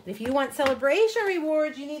night. But if you want celebration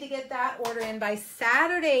rewards, you need to get that order in by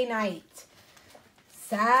Saturday night.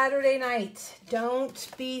 Saturday night. Don't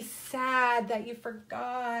be sad that you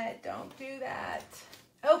forgot. Don't do that.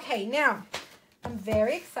 Okay, now, I'm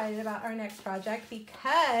very excited about our next project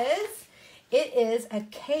because it is a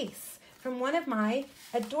case from one of my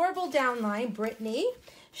adorable downline, Brittany.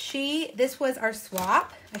 This was our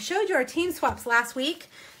swap. I showed you our team swaps last week,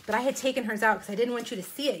 but I had taken hers out because I didn't want you to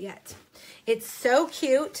see it yet. It's so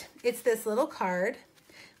cute. It's this little card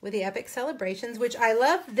with the epic celebrations, which I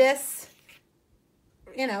love this,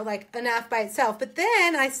 you know, like enough by itself. But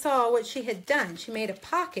then I saw what she had done. She made a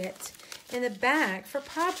pocket in the back for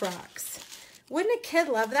Pop Rocks. Wouldn't a kid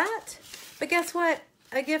love that? But guess what?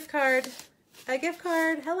 A gift card,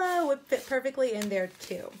 hello, would fit perfectly in there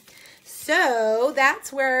too. So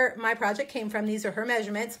that's where my project came from. These are her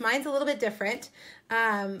measurements. Mine's a little bit different.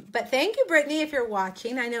 But thank you, Brittany, if you're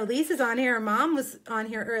watching. I know Lisa's on here. Her mom was on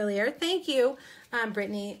here earlier. Thank you,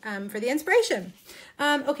 Brittany, for the inspiration.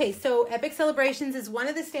 Okay, so Epic Celebrations is one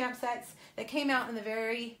of the stamp sets that came out in the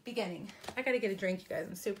very beginning. I got to get a drink, you guys.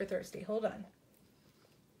 I'm super thirsty. Hold on.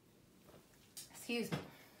 Excuse me.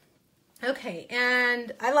 Okay,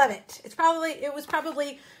 and I love it. It was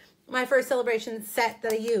probably my first celebration set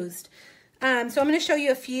that I used. So I'm going to show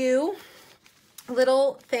you a few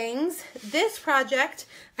little things. This project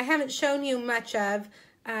I haven't shown you much of.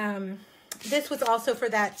 This was also for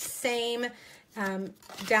that same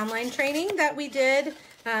downline training that we did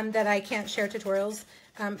that I can't share tutorials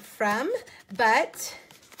from, but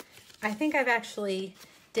I think I've actually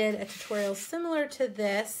did a tutorial similar to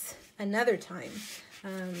this another time.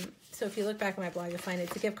 So if you look back on my blog, you'll find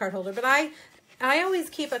it's a gift card holder. But I always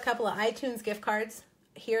keep a couple of iTunes gift cards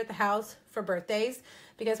here at the house for birthdays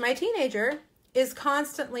because my teenager is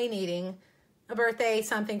constantly needing a birthday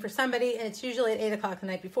something for somebody, and it's usually at 8 o'clock the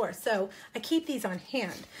night before. So I keep these on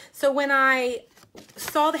hand. So when I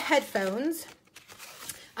saw the headphones,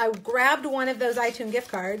 I grabbed one of those iTunes gift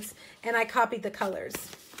cards and I copied the colors.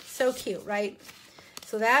 So cute, right?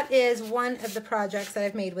 So that is one of the projects that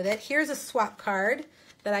I've made with it. Here's a swap card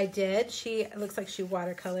that I did. It looks like she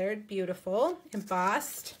watercolored. Beautiful.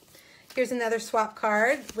 Embossed. Here's another swap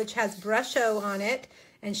card, which has Bration on it.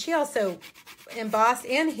 And she also embossed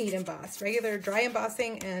and heat embossed. Regular dry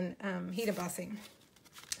embossing and heat embossing.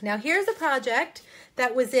 Now here's a project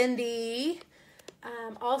that was in the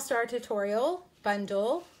All-Star Tutorial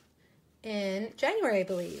bundle in January, I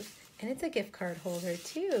believe. And it's a gift card holder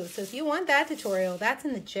too. So if you want that tutorial, that's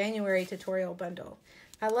in the January tutorial bundle.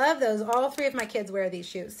 I love those. All 3 of my kids wear these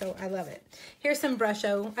shoes, so I love it. Here's some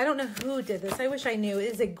Bration. I don't know who did this. I wish I knew.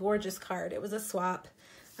 It is a gorgeous card. It was a swap,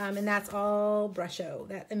 and that's all Bration,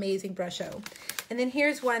 that amazing Bration. And then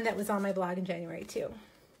here's one that was on my blog in January too.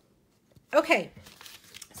 Okay,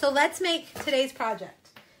 so let's make today's project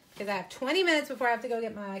because I have 20 minutes before I have to go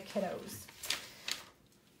get my kiddos.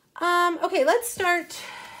 Okay, let's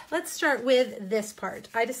start with this part.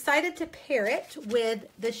 I decided to pair it with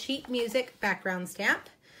the sheet music background stamp.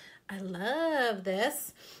 I love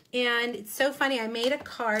this. And it's so funny. I made a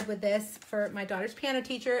card with this for my daughter's piano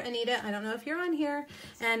teacher, Anita. I don't know if you're on here.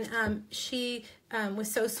 And she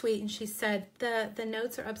was so sweet. And she said, the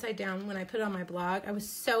notes are upside down when I put it on my blog. I was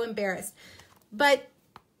so embarrassed. But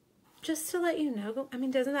just to let you know, I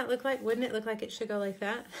mean, wouldn't it look like it should go like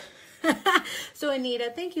that? So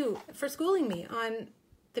Anita, thank you for schooling me on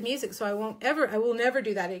the music, so I will never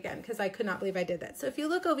do that again because I could not believe I did that. So if you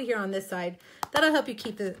look over here on this side, that'll help you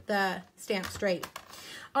keep the stamp straight.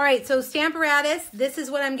 All right, so Stamparatus, this is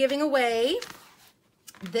what I'm giving away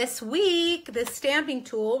this week. This stamping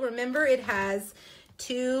tool, remember it has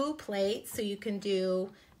 2 plates, so you can do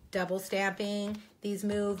double stamping. These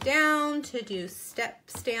move down to do step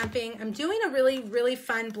stamping. I'm doing a really, really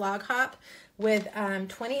fun blog hop with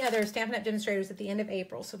 20 other Stampin' Up! Demonstrators at the end of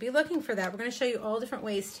April. So be looking for that. We're going to show you all different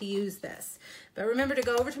ways to use this. But remember to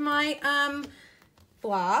go over to my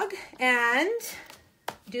blog and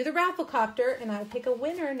do the raffle copter, and I'll pick a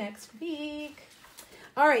winner next week.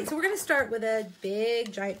 All right, so we're going to start with a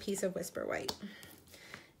big giant piece of Whisper White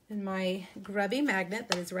and my grubby magnet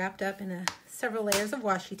that is wrapped up in several layers of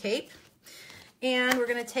washi tape. And we're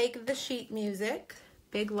going to take the sheet music,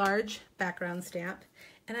 big large background stamp,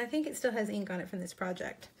 and I think it still has ink on it from this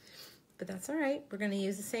project, but that's all right. We're going to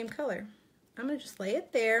use the same color. I'm going to just lay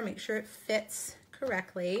it there, make sure it fits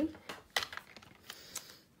correctly,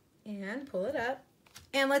 and pull it up,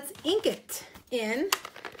 and let's ink it in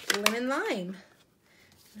lemon lime.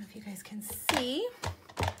 I don't know if you guys can see,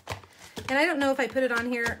 and I don't know if I put it on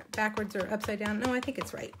here backwards or upside down. No, I think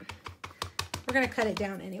it's right. We're going to cut it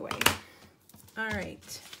down anyway. All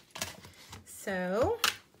right, so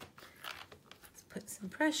let's put some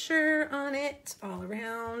pressure on it all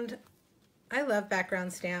around. I love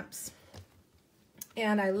background stamps,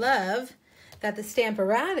 and I love that the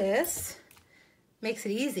Stamparatus makes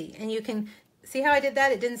it easy. And you can see how I did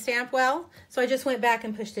that? It didn't stamp well, so I just went back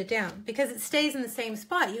and pushed it down because it stays in the same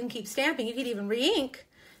spot. You can keep stamping. You could even re-ink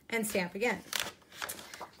and stamp again.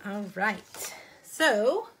 All right,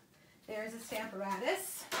 so there's a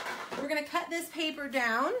Stamparatus. We're going to cut this paper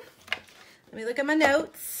down. Let me look at my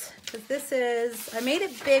notes, because I made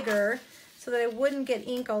it bigger so that I wouldn't get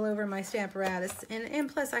ink all over my Stamparatus, and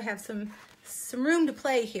plus I have some room to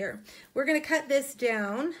play here. We're going to cut this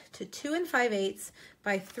down to 2 5/8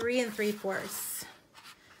 by 3 3/4.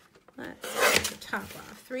 Let's take the top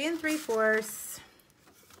off. 3 3/4,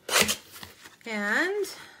 and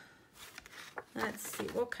let's see,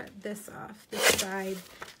 we'll cut this off this side,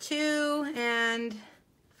 2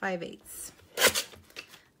 5/8.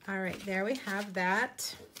 All right, there we have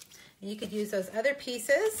that. And you could use those other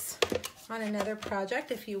pieces on another project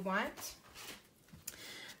if you want.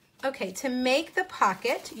 Okay, to make the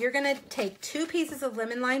pocket, you're gonna take 2 pieces of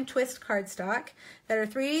lemon lime twist cardstock that are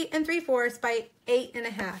 3 3/4 by 8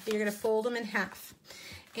 1/2. You're gonna fold them in half.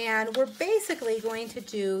 And we're basically going to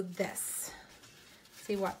do this.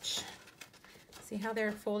 See, watch. See how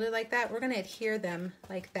they're folded like that? We're gonna adhere them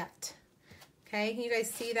like that. Okay, can you guys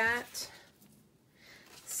see that?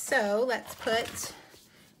 So let's put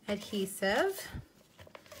adhesive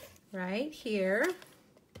right here.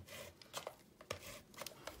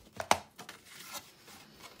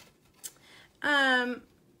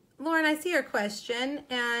 Lauren, I see your question,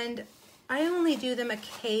 and I only do them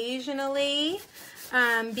occasionally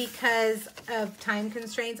because of time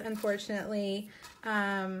constraints, unfortunately.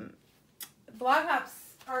 Blog hops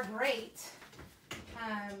are great,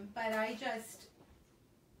 but I just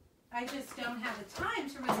don't have the time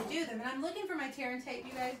to really do them. And I'm looking for my tear and tape,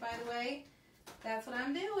 you guys, by the way. That's what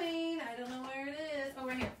I'm doing. I don't know where it is. Oh,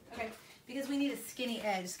 right here. Okay, because we need a skinny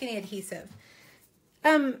edge, skinny adhesive.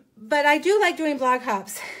 But I do like doing blog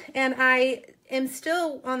hops, and I am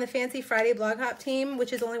still on the Fancy Friday blog hop team,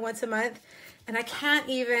 which is only once a month, and I can't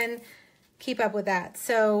even keep up with that.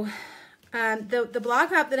 So the blog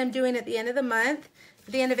hop that I'm doing at the end of the month,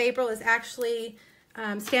 at the end of April, is actually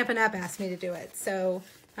Stampin' Up! Asked me to do it. So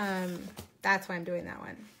that's why I'm doing that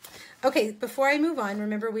one. Okay, before I move on,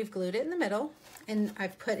 remember we've glued it in the middle, and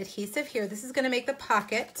I've put adhesive here. This is going to make the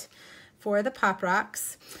pocket for the Pop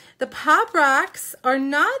Rocks. The Pop Rocks are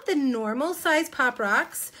not the normal size Pop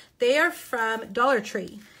Rocks. They are from Dollar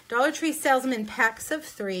Tree. Dollar Tree sells them in packs of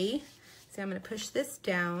 3. So I'm going to push this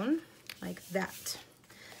down like that.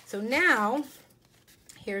 So now,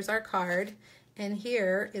 here's our card, and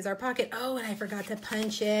here is our pocket. Oh, and I forgot to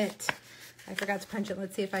punch it.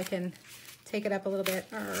 Let's see if I can take it up a little bit.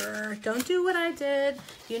 Don't do what I did.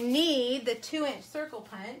 You need the 2-inch circle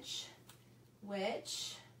punch,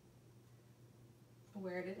 which,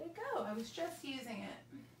 where did it go? I was just using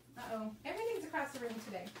it. Uh-oh, everything's across the room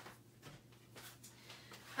today.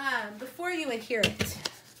 Before you adhere it,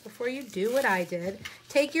 before you do what I did,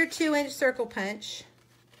 take your 2-inch circle punch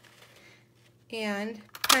and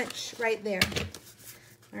punch right there.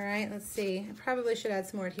 All right, let's see. I probably should add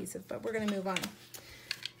some more adhesive, but we're gonna move on.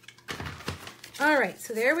 All right,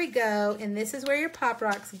 so there we go, and this is where your Pop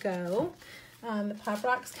Rocks go. The Pop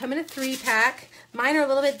Rocks come in a 3-pack. Mine are a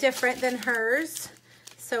little bit different than hers,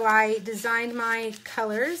 so I designed my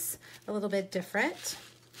colors a little bit different.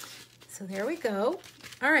 So there we go.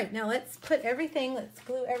 All right, now let's put everything, let's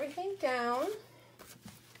glue everything down.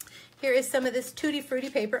 Here is some of this Tutti Frutti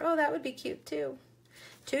paper. Oh, that would be cute too.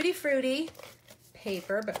 Tutti Frutti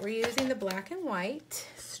paper, but we're using the black and white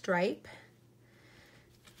stripe.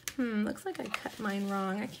 Looks like I cut mine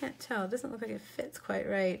wrong. I can't tell. It doesn't look like it fits quite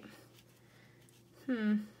right.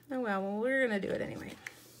 Oh well, we're gonna do it anyway.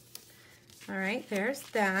 All right, there's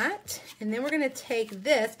that. And then we're gonna take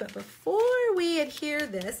this, but before we adhere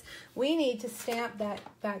this, we need to stamp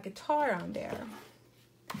that guitar on there.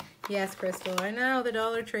 Yes, Crystal, I know, the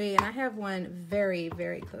Dollar Tree, and I have one very,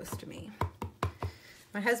 very close to me.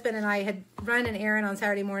 My husband and I had run an errand on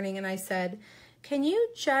Saturday morning, and I said, can you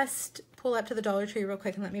just pull up to the Dollar Tree real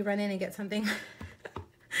quick and let me run in and get something?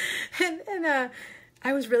 and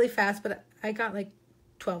I was really fast, but I got like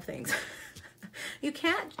 12 things. You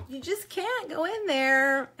just can't go in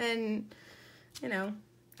there and, you know.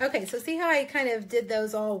 Okay, so see how I kind of did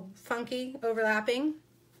those all funky, overlapping?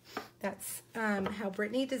 That's how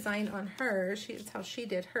Brittany designed on hers. That's how she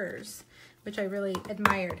did hers, which I really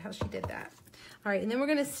admired how she did that. All right, and then we're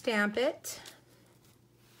gonna stamp it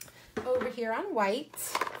over here on white.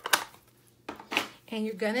 And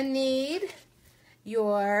you're gonna need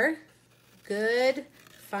your good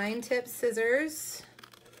fine tip scissors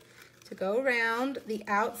to go around the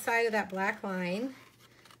outside of that black line.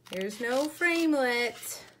 There's no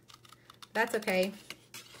framelit. That's okay,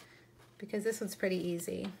 because this one's pretty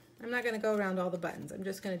easy. I'm not gonna go around all the buttons. I'm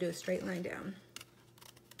just gonna do a straight line down.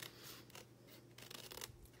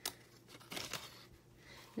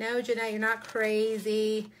 No, Jeanette, you're not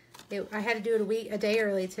crazy. I had to do it a day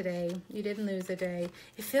early today. You didn't lose a day.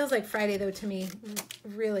 It feels like Friday though to me.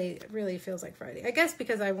 Really, really feels like Friday. I guess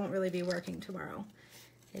because I won't really be working tomorrow.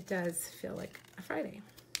 It does feel like a Friday.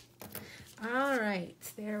 All right,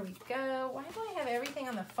 there we go. Why do I have everything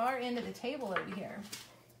on the far end of the table over here?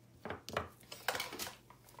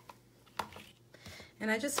 And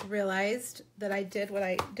I just realized that I did what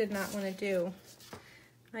I did not want to do.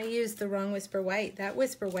 I used the wrong Whisper White. That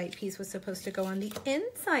Whisper White piece was supposed to go on the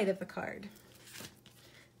inside of the card.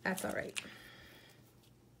 That's all right.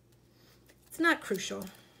 It's not crucial.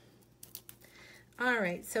 All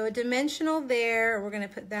right, so a dimensional there. We're gonna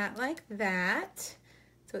put that like that.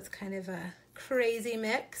 So it's kind of a crazy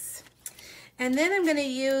mix. And then I'm gonna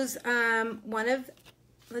use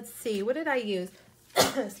let's see, what did I use?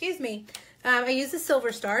 Excuse me. I used a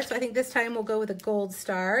silver star, so I think this time we'll go with a gold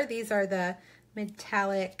star. These are the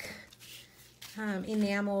metallic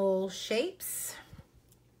enamel shapes.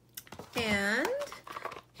 And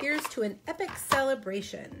here's to an epic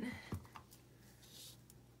celebration.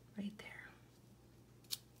 Right there.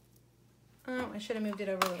 Oh, I should have moved it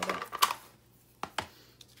over a little bit.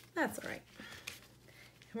 That's all right.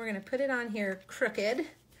 And we're gonna put it on here crooked,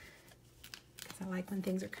 because I like when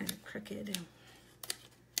things are kind of crooked and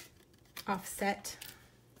offset.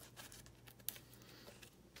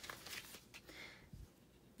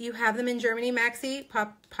 You have them in Germany, Maxie,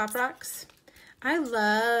 Pop Rocks. I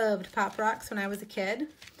loved Pop Rocks when I was a kid.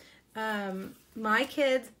 My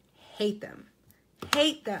kids hate them.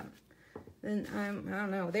 Hate them. And I don't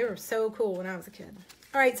know, they were so cool when I was a kid.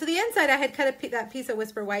 All right, so the inside I had cut that piece of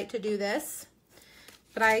Whisper White to do this,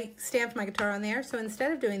 but I stamped my guitar on there. So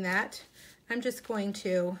instead of doing that, I'm just going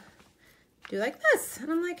to do like this.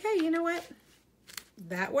 And I'm like, hey, you know what?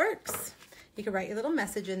 That works. You can write your little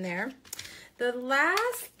message in there. The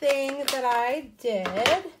last thing that I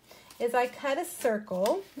did is I cut a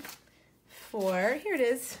circle for, here it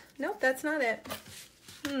is. Nope, that's not it.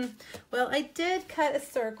 Well, I did cut a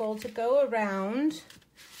circle to go around.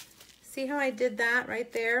 See how I did that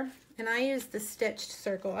right there? And I used the stitched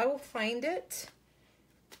circle. I will find it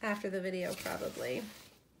after the video probably.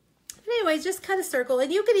 But anyways, just cut a circle.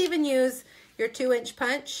 And you could even use your 2-inch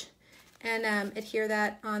punch and adhere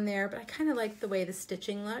that on there. But I kind of like the way the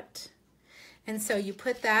stitching looked. And so you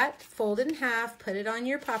put that, fold it in half, put it on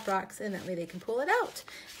your Pop Rocks, and that way they can pull it out.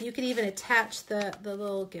 You could even attach the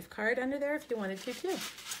little gift card under there if you wanted to too.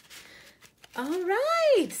 All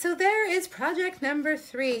right, so there is project number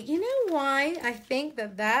 3. You know why I think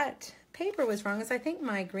that paper was wrong is I think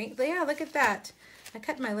my green, yeah, look at that. I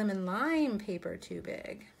cut my lemon lime paper too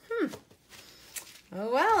big.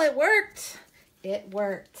 Oh, well, it worked. It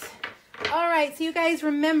worked. All right, so you guys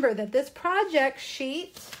remember that this project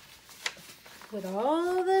sheet with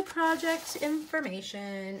all the project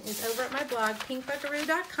information is over at my blog,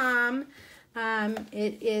 pinkbuckaroo.com.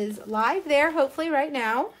 It is live there, hopefully right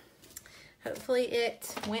now. Hopefully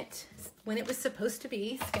it went when it was supposed to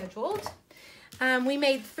be scheduled. We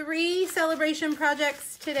made 3 celebration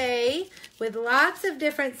projects today with lots of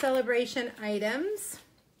different celebration items.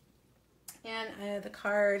 And the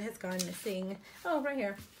card has gone missing. Oh, right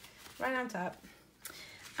here, right on top.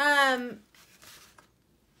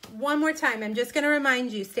 One more time, I'm just going to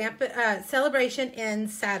remind you, celebration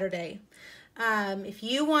ends Saturday. If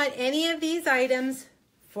you want any of these items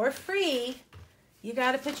for free, you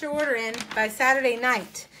got to put your order in by Saturday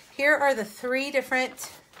night. Here are the 3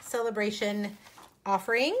 different celebration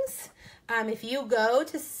offerings. If you go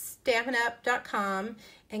to stampinup.com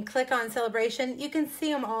and click on Celebration. You can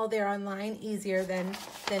see them all there online, easier than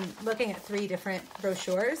looking at 3 different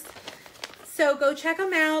brochures. So go check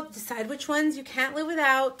them out, decide which ones you can't live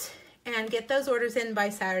without, and get those orders in by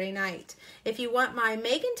Saturday night. If you want my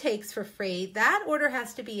make and takes for free, that order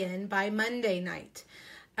has to be in by Monday night.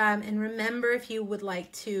 And remember, if you would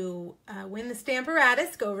like to win the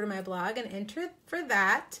Stamparatus, go over to my blog and enter for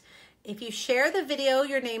that. If you share the video,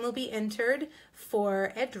 your name will be entered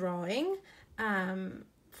for a drawing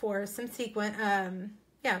for some sequins,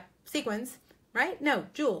 right? No,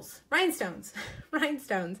 jewels, rhinestones,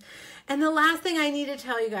 rhinestones. And the last thing I need to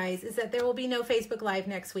tell you guys is that there will be no Facebook Live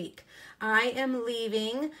next week. I am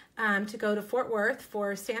leaving to go to Fort Worth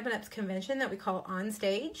for Stampin' Up's convention that we call On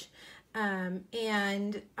Stage.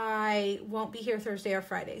 And I won't be here Thursday or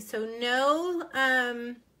Friday. So no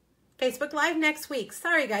Facebook Live next week.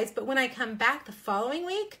 Sorry guys, but when I come back the following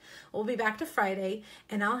week, we'll be back to Friday,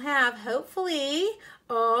 and I'll have hopefully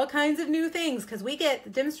all kinds of new things, because we get the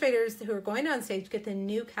demonstrators who are going on stage get the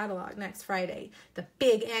new catalog next Friday, the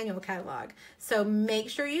big annual catalog. So make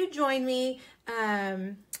sure you join me.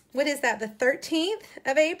 What is that, the 13th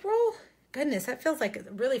of April? Goodness, that feels like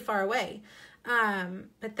really far away.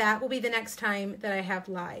 But that will be the next time that I have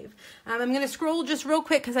live. I'm going to scroll just real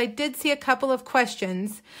quick because I did see a couple of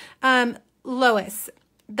questions. Lois,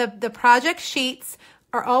 the project sheets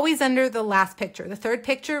are always under the last picture. The third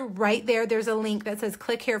picture right there, there's a link that says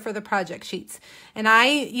click here for the project sheets. And I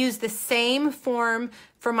use the same form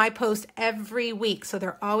for my post every week, so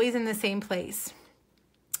they're always in the same place.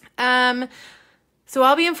 So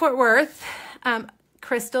I'll be in Fort Worth.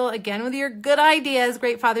 Crystal, again with your good ideas.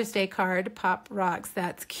 Great Father's Day card. Pop rocks.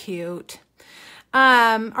 That's cute.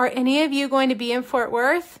 Are any of you going to be in Fort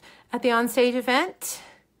Worth at the onstage event?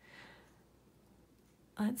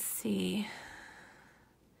 Let's see.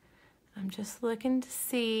 I'm just looking to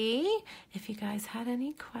see if you guys had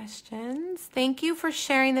any questions. Thank you for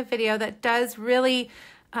sharing the video. That does really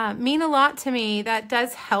mean a lot to me. That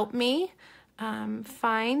does help me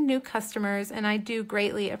find new customers, and I do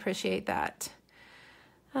greatly appreciate that.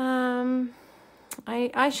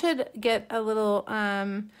 I should get a little,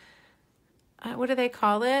 what do they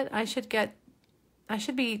call it? I should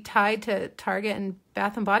be tied to Target and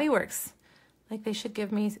Bath and Body Works. Like they should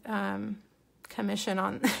give me, commission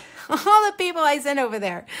on all the people I send over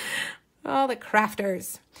there. All the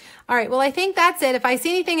crafters. All right. Well, I think that's it. If I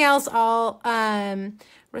see anything else, I'll,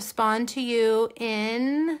 respond to you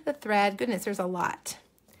in the thread. Goodness, there's a lot.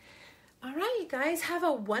 All right, you guys, have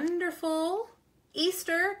a wonderful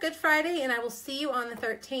Easter, Good Friday, and I will see you on the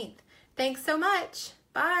 13th. Thanks so much.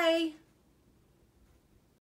 Bye.